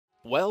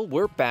Well,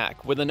 we're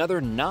back with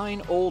another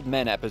 9 Old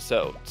Men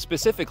episode,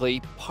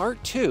 specifically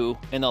Part 2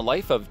 in the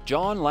life of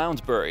John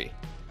Lounsbery.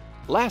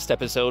 Last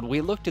episode, we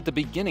looked at the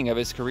beginning of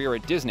his career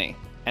at Disney,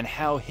 and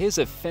how his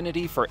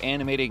affinity for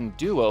animating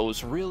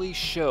duos really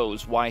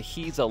shows why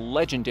he's a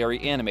legendary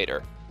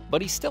animator.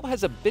 But he still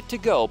has a bit to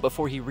go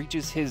before he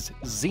reaches his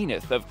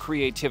zenith of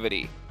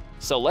creativity.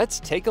 So let's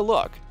take a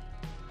look.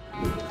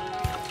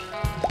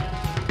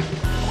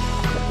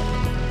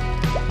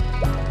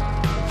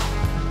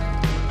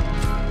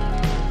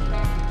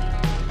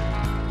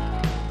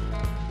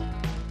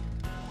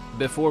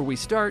 Before we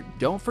start,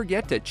 don't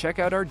forget to check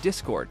out our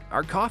Discord,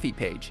 our coffee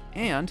page,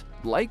 and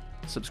like,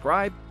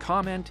 subscribe,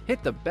 comment,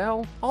 hit the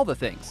bell, all the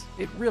things.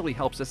 It really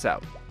helps us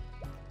out.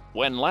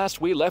 When last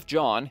we left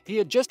John, he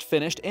had just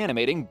finished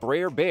animating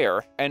Brer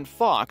Bear and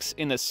Fox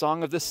in the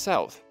Song of the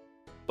South.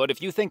 But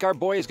if you think our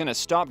boy is going to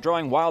stop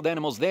drawing wild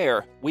animals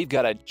there, we've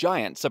got a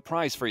giant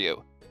surprise for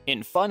you.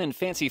 In Fun and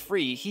Fancy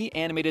Free, he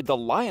animated the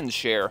lion's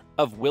share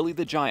of Willie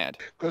the Giant.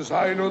 'Cause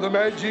I know the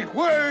magic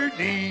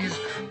wordies,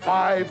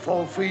 5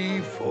 4 fee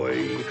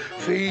foy,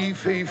 fee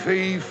fee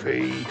fee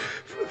fee,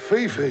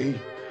 fee fee.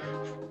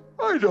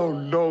 I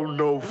don't know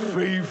no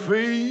fee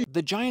fee.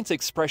 The giant's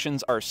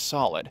expressions are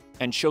solid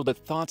and show the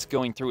thoughts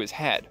going through his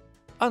head,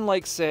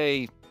 unlike,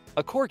 say,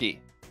 a corgi.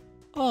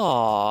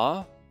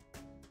 Aww,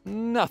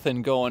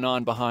 nothing going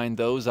on behind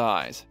those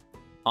eyes.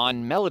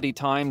 On Melody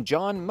Time,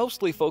 John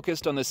mostly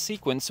focused on the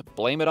sequence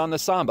Blame It on the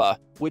Samba,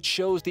 which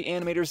shows the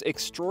animator's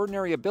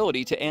extraordinary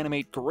ability to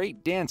animate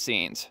great dance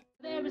scenes.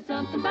 There is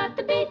something about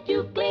the beat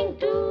you cling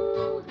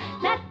to,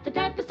 not the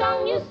type of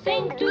song you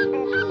sing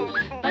to,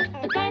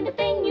 but the kind of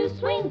thing you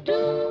swing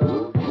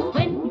to.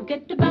 When you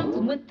get to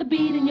bouncing with the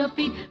beat in your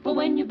feet, for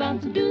when you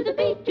bounce to the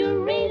beat you're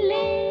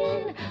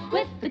reeling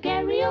with the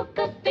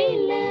karaoke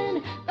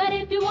feeling. But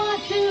if you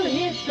want to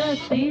hit the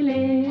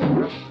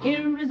ceiling,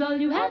 here is all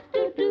you have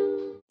to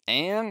do.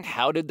 And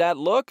how did that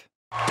look?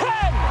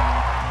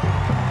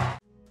 10!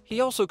 He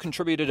also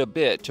contributed a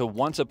bit to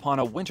Once Upon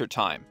a Winter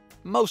Time,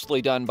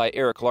 mostly done by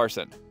Eric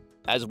Larson,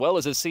 as well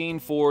as a scene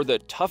for The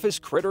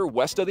Toughest Critter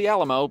West of the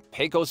Alamo,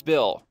 Pecos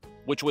Bill,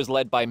 which was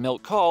led by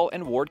Milt Kahl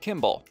and Ward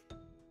Kimball.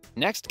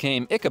 Next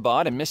came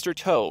Ichabod and Mr.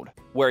 Toad,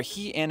 where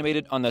he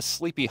animated on the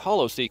Sleepy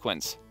Hollow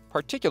sequence,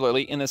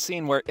 particularly in the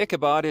scene where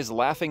Ichabod is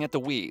laughing at the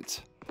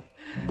weeds.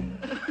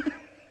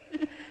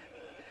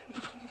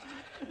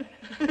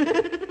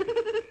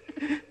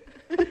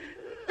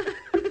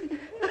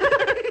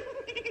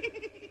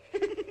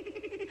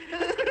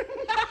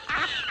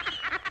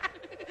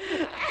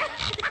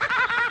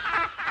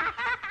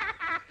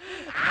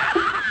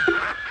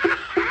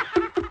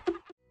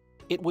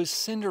 It was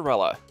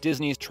Cinderella,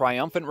 Disney's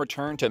triumphant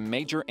return to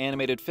major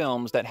animated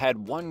films that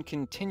had one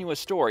continuous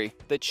story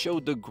that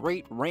showed the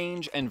great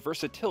range and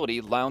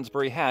versatility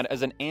Lounsbery had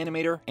as an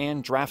animator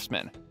and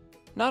draftsman.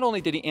 Not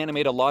only did he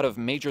animate a lot of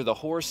Major the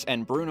Horse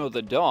and Bruno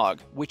the Dog,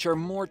 which are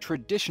more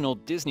traditional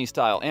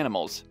Disney-style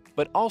animals,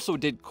 but also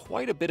did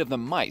quite a bit of the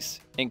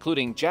mice,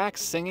 including Jack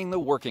singing the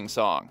working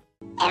song.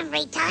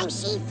 Every time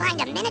she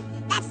find a minute,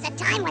 that's the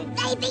time when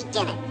they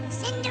begin it.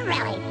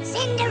 Cinderella,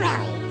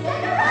 Cinderella,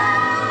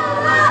 Cinderella!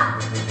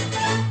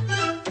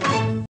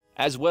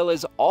 As well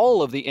as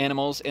all of the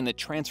animals in the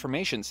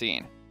transformation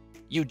scene.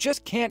 You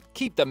just can't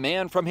keep the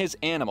man from his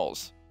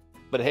animals.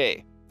 But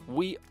hey,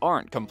 we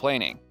aren't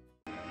complaining.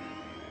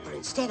 But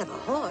instead of a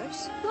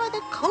horse, you're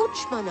the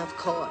coachman, of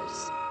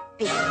course.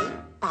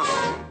 Bippity,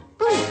 boppity,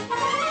 boo.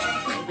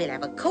 Why, we'll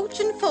have a coach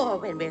and 4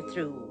 when we're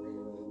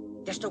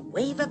through. Just a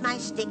wave of my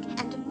stick,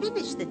 and to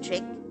finish the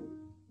trick,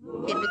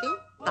 bippity,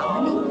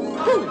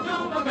 boppity,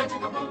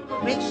 boo.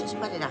 Gracious,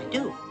 what did I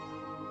do?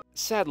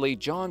 Sadly,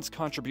 John's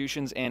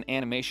contributions and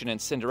animation in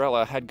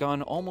Cinderella had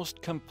gone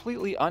almost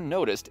completely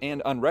unnoticed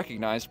and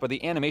unrecognized by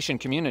the animation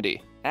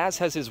community, as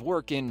has his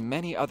work in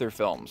many other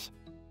films.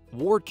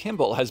 Ward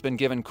Kimball has been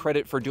given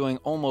credit for doing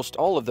almost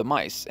all of the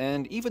mice,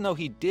 and even though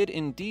he did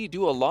indeed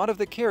do a lot of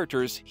the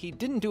characters, he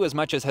didn't do as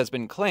much as has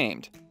been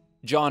claimed.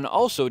 John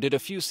also did a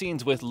few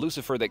scenes with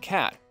Lucifer the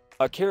Cat,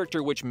 a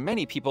character which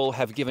many people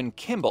have given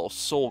Kimball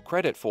sole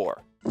credit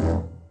for.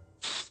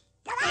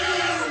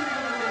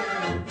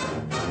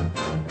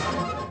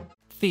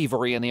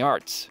 Thievery in the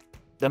arts,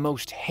 the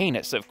most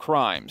heinous of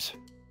crimes.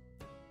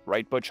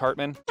 Right, Butch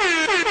Hartman?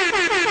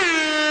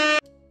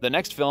 The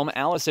next film,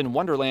 Alice in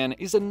Wonderland,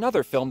 is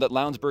another film that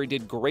Lounsbery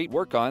did great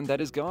work on that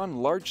has gone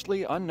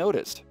largely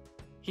unnoticed.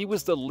 He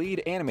was the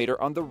lead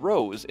animator on the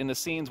rose in the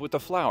scenes with the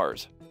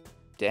flowers.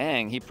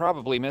 Dang, he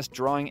probably missed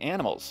drawing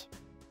animals.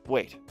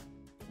 Wait,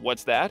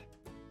 what's that?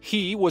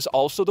 He was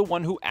also the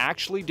one who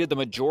actually did the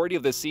majority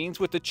of the scenes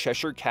with the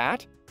Cheshire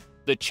Cat?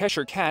 The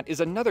Cheshire Cat is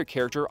another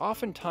character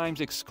oftentimes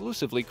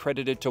exclusively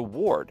credited to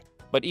Ward,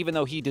 but even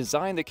though he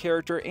designed the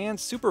character and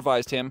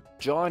supervised him,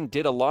 John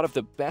did a lot of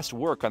the best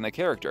work on the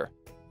character.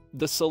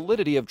 The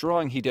solidity of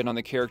drawing he did on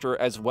the character,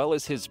 as well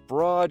as his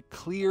broad,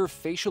 clear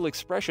facial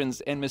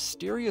expressions and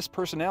mysterious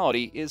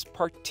personality, is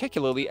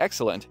particularly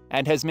excellent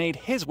and has made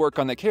his work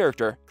on the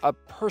character a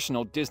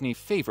personal Disney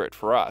favorite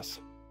for us.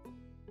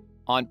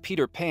 On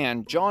Peter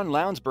Pan, John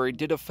Lounsbery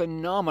did a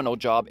phenomenal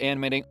job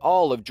animating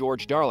all of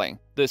George Darling,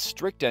 the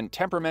strict and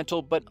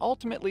temperamental but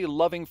ultimately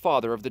loving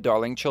father of the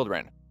Darling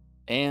children,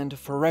 and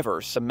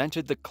forever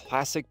cemented the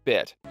classic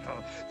bit.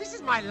 This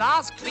is my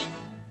last clip.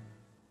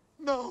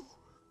 No.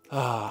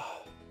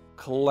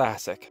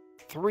 Classic.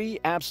 3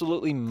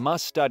 absolutely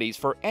must studies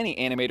for any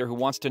animator who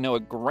wants to know a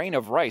grain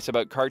of rice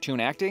about cartoon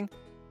acting.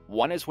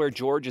 One is where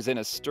George is in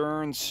a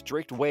stern,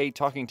 strict way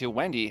talking to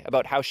Wendy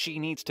about how she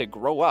needs to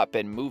grow up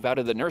and move out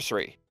of the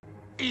nursery.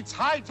 It's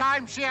high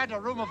time she had a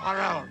room of her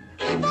own.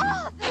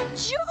 Father,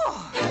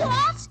 George!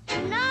 What?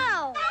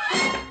 No!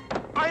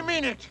 I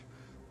mean it.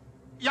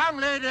 Young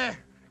lady,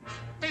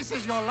 this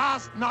is your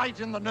last night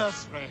in the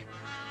nursery.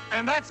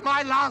 And that's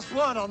my last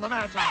word on the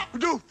matter.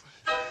 Doof!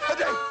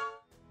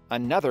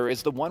 Another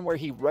is the one where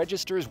he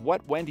registers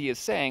what Wendy is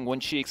saying when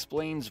she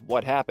explains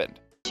what happened.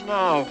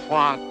 Now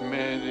what,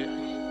 Mary?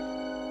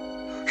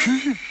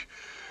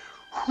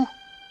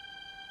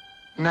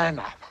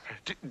 Nana,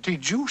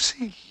 did you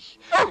see?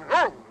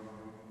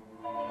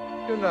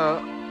 You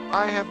know,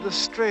 I have the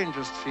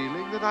strangest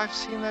feeling that I've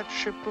seen that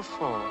ship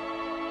before.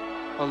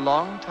 A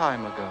long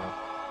time ago.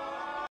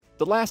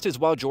 The last is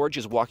while George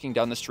is walking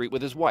down the street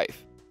with his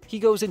wife. He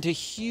goes into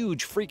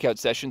huge freakout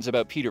sessions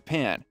about Peter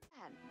Pan.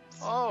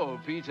 Oh,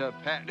 Peter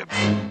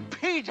Pan.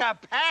 Peter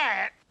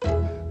Pan?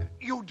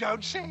 You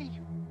don't say.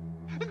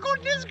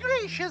 Goodness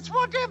gracious,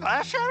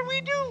 whatever shall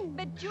we do?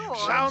 But George...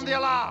 Sound the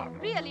alarm.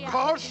 Really,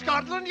 Call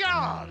Scotland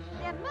Yard.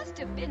 there must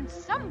have been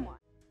someone.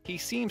 He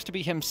seems to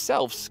be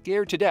himself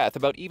scared to death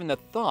about even the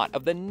thought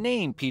of the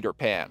name Peter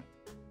Pan.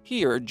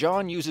 Here,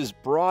 John uses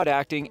broad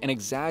acting and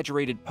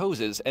exaggerated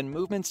poses and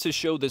movements to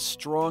show the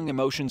strong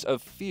emotions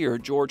of fear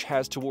George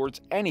has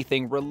towards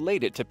anything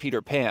related to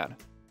Peter Pan.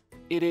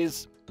 It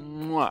is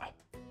mwah.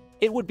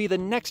 It would be the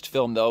next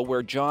film, though,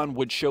 where John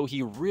would show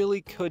he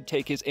really could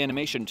take his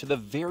animation to the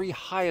very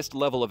highest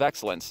level of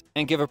excellence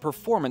and give a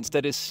performance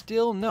that is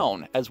still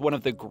known as one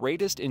of the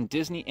greatest in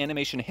Disney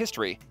animation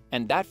history,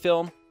 and that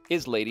film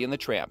is Lady and the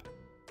Tramp.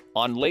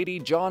 On Lady,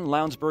 John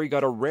Lounsbery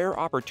got a rare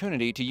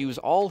opportunity to use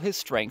all his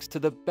strengths to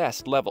the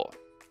best level.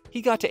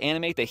 He got to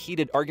animate the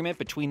heated argument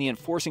between the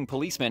enforcing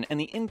policeman and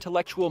the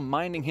intellectual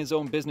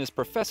minding-his-own-business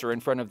professor in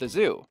front of the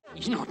zoo.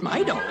 He's not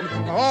my dog.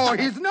 Oh,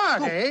 he's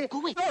not, eh?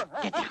 Go away.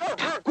 Get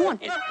down. Go on.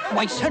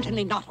 Why,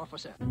 certainly not,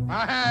 officer.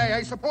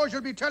 I suppose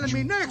you'll be telling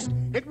me next.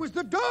 It was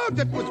the dog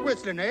that was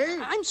whistling, eh?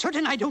 I'm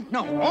certain I don't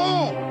know.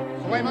 Oh,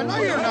 so I'm a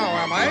liar now,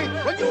 am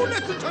I? Well, you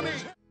listen to me.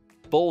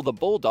 Bull the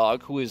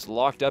Bulldog, who is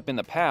locked up in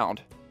the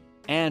pound.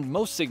 And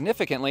most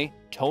significantly,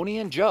 Tony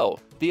and Joe,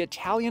 the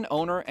Italian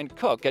owner and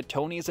cook at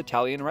Tony's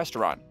Italian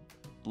restaurant.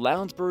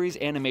 Lounsbery's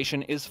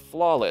animation is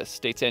flawless,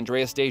 states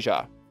Andreas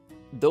Deja.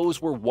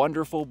 Those were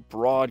wonderful,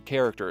 broad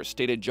characters,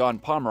 stated John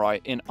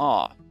Pomeroy in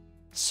awe.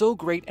 So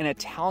great and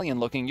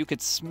Italian-looking you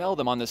could smell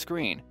them on the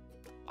screen.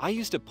 I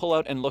used to pull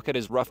out and look at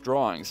his rough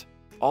drawings.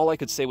 All I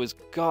could say was,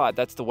 God,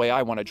 that's the way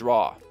I want to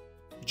draw.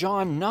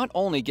 John not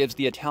only gives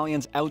the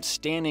Italians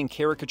outstanding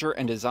caricature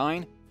and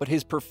design, but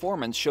his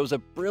performance shows a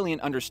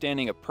brilliant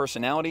understanding of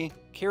personality,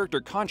 character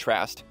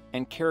contrast,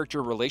 and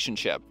character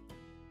relationship.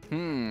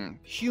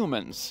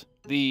 Humans,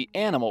 the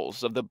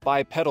animals of the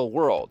bipedal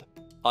world,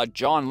 a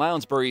John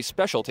Lounsbery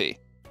specialty.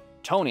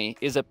 Tony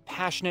is a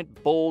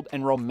passionate, bold,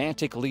 and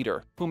romantic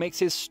leader who makes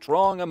his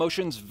strong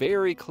emotions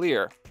very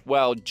clear,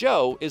 while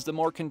Joe is the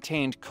more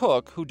contained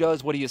cook who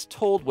does what he is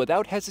told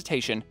without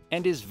hesitation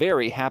and is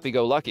very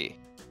happy-go-lucky.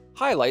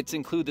 Highlights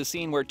include the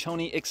scene where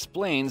Tony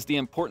explains the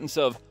importance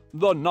of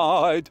the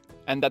night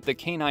and that the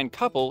canine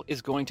couple is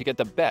going to get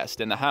the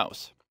best in the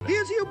house.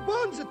 Here's your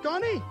buns,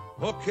 Tony.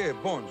 Okay,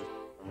 Bones.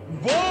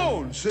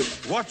 Bones!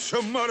 What's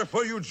the matter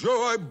for you,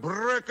 Joe? I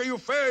break your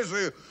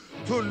face.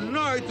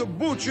 Tonight, the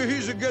butcher,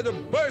 he's get the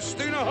best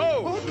in the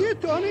house. Okay,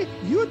 Tony,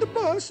 you're the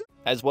boss.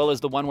 As well as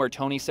the one where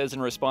Tony says in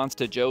response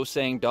to Joe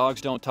saying dogs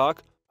don't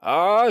talk,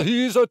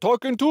 he's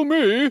a-talking to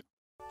me.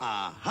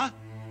 Uh-huh.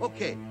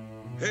 Okay.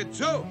 Hey,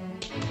 Joe.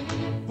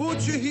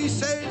 Butcher, he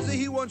says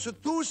he wants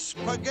 2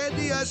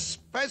 spaghetti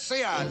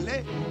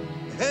speciale,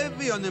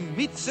 heavy on the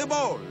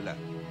meatball.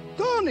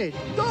 Tony,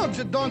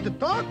 dogs don't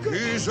talk.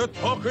 He's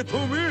a-talking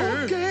to me.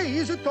 Okay,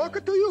 he's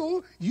a-talking to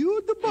you.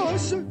 You're the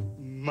boss.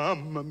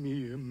 Mamma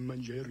mia,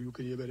 mangerio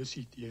che avere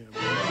siti.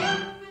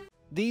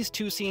 These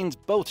two scenes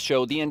both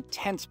show the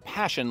intense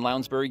passion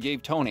Lounsbery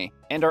gave Tony,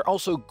 and are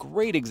also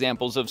great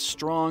examples of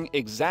strong,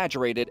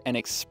 exaggerated, and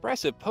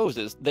expressive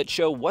poses that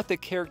show what the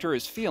character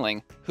is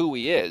feeling, who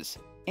he is,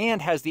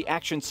 and has the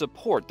action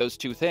support those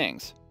two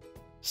things.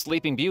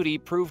 Sleeping Beauty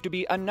proved to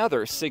be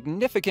another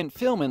significant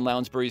film in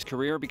Lounsbery's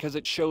career because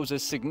it shows a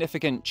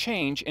significant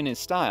change in his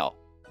style.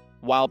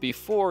 While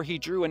before he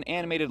drew and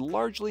animated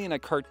largely in a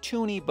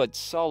cartoony but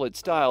solid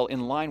style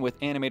in line with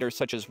animators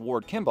such as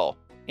Ward Kimball,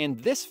 in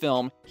this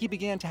film he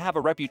began to have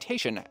a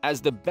reputation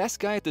as the best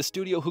guy at the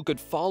studio who could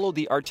follow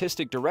the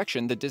artistic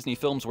direction the Disney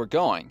films were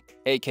going,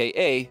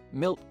 aka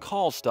Milt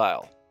Kahl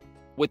style.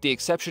 With the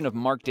exception of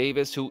Mark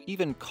Davis, who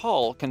even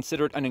Call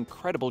considered an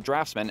incredible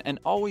draftsman and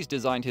always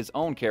designed his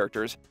own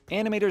characters,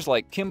 animators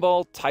like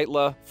Kimball,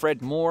 Tytla,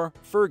 Fred Moore,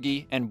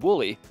 Fergie, and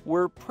Woolley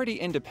were pretty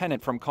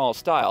independent from Call's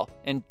style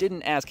and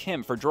didn't ask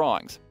him for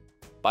drawings.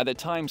 By the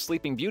time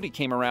Sleeping Beauty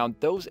came around,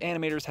 those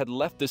animators had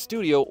left the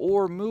studio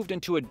or moved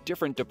into a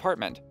different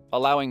department,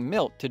 allowing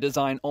Milt to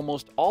design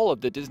almost all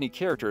of the Disney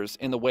characters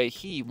in the way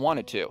he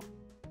wanted to.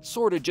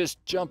 Sorta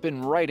just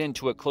jumping right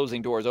into a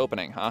closing doors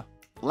opening, huh?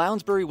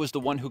 Lounsbery was the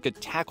one who could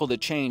tackle the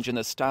change in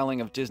the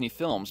styling of Disney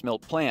films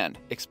Milt planned,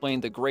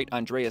 explained the great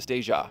Andreas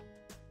Deja.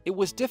 It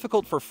was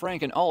difficult for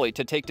Frank and Ollie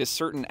to take to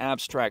certain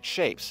abstract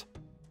shapes.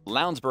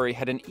 Lounsbery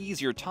had an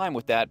easier time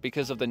with that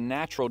because of the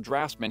natural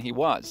draftsman he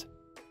was.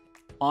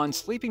 On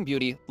Sleeping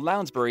Beauty,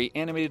 Lounsbery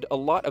animated a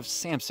lot of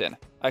Samson,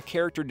 a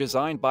character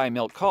designed by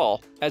Milt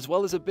Kahl, as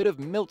well as a bit of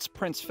Milt's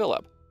Prince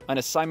Philip, an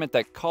assignment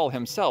that Kahl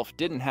himself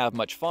didn't have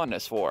much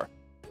fondness for.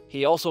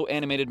 He also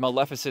animated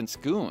Maleficent's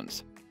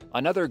goons,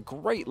 another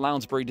great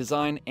Lounsbery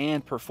design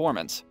and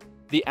performance,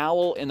 the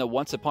owl in the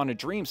Once Upon a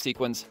Dream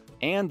sequence,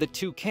 and the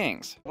two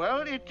kings.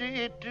 Well, it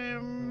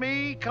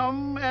may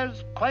come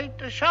as quite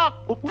a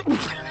shock.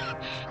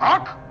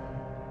 Shock?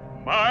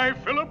 My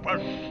Philip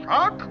a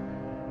shock?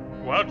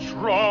 What's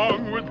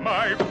wrong with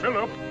my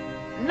Philip?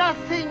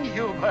 Nothing,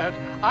 Hubert.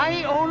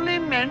 I only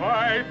meant...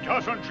 Why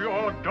doesn't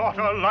your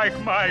daughter like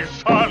my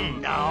son?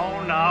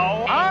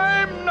 Now.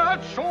 I'm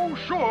not so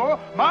sure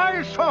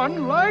my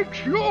son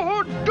likes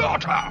your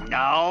daughter.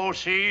 Now,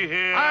 see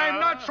here. I'm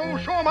not so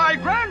sure my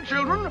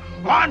grandchildren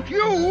want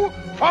you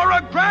for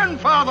a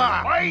grandfather.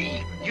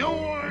 Why,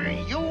 you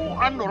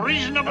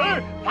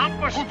unreasonable,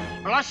 pompous,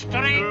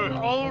 blustering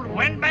old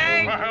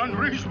windbag.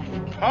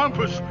 Unreasonable,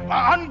 pompous,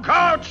 on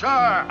guard, sir.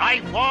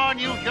 I warn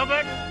you,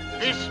 Hubert.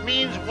 This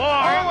means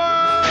war.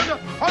 Forward!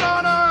 For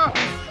honor!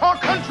 For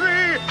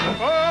country!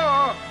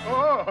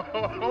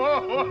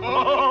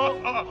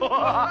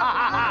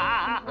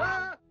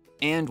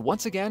 And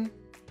once again,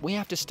 we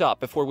have to stop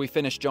before we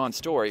finish John's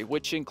story,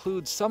 which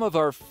includes some of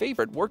our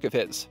favorite work of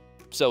his.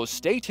 So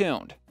stay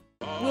tuned.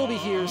 We'll be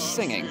here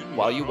singing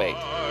while you wait.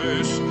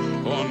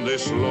 On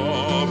this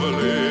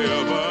lovely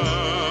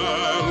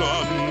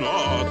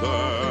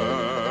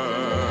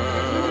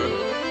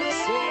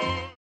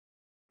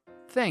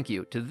Thank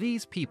you to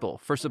these people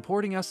for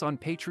supporting us on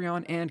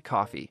Patreon and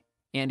Ko-fi.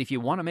 And if you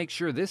want to make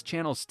sure this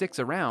channel sticks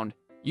around,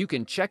 you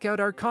can check out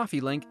our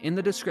Ko-fi link in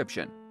the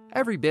description.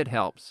 Every bit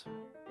helps.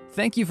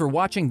 Thank you for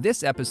watching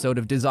this episode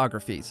of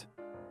Discographies.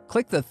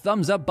 Click the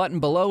thumbs up button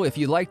below if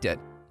you liked it.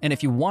 And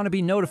if you want to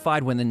be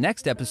notified when the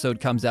next episode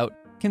comes out,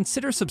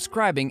 consider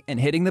subscribing and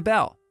hitting the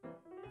bell.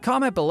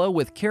 Comment below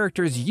with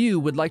characters you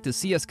would like to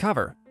see us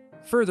cover.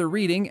 Further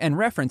reading and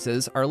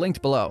references are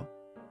linked below.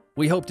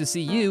 We hope to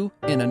see you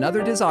in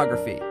another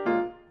Discography.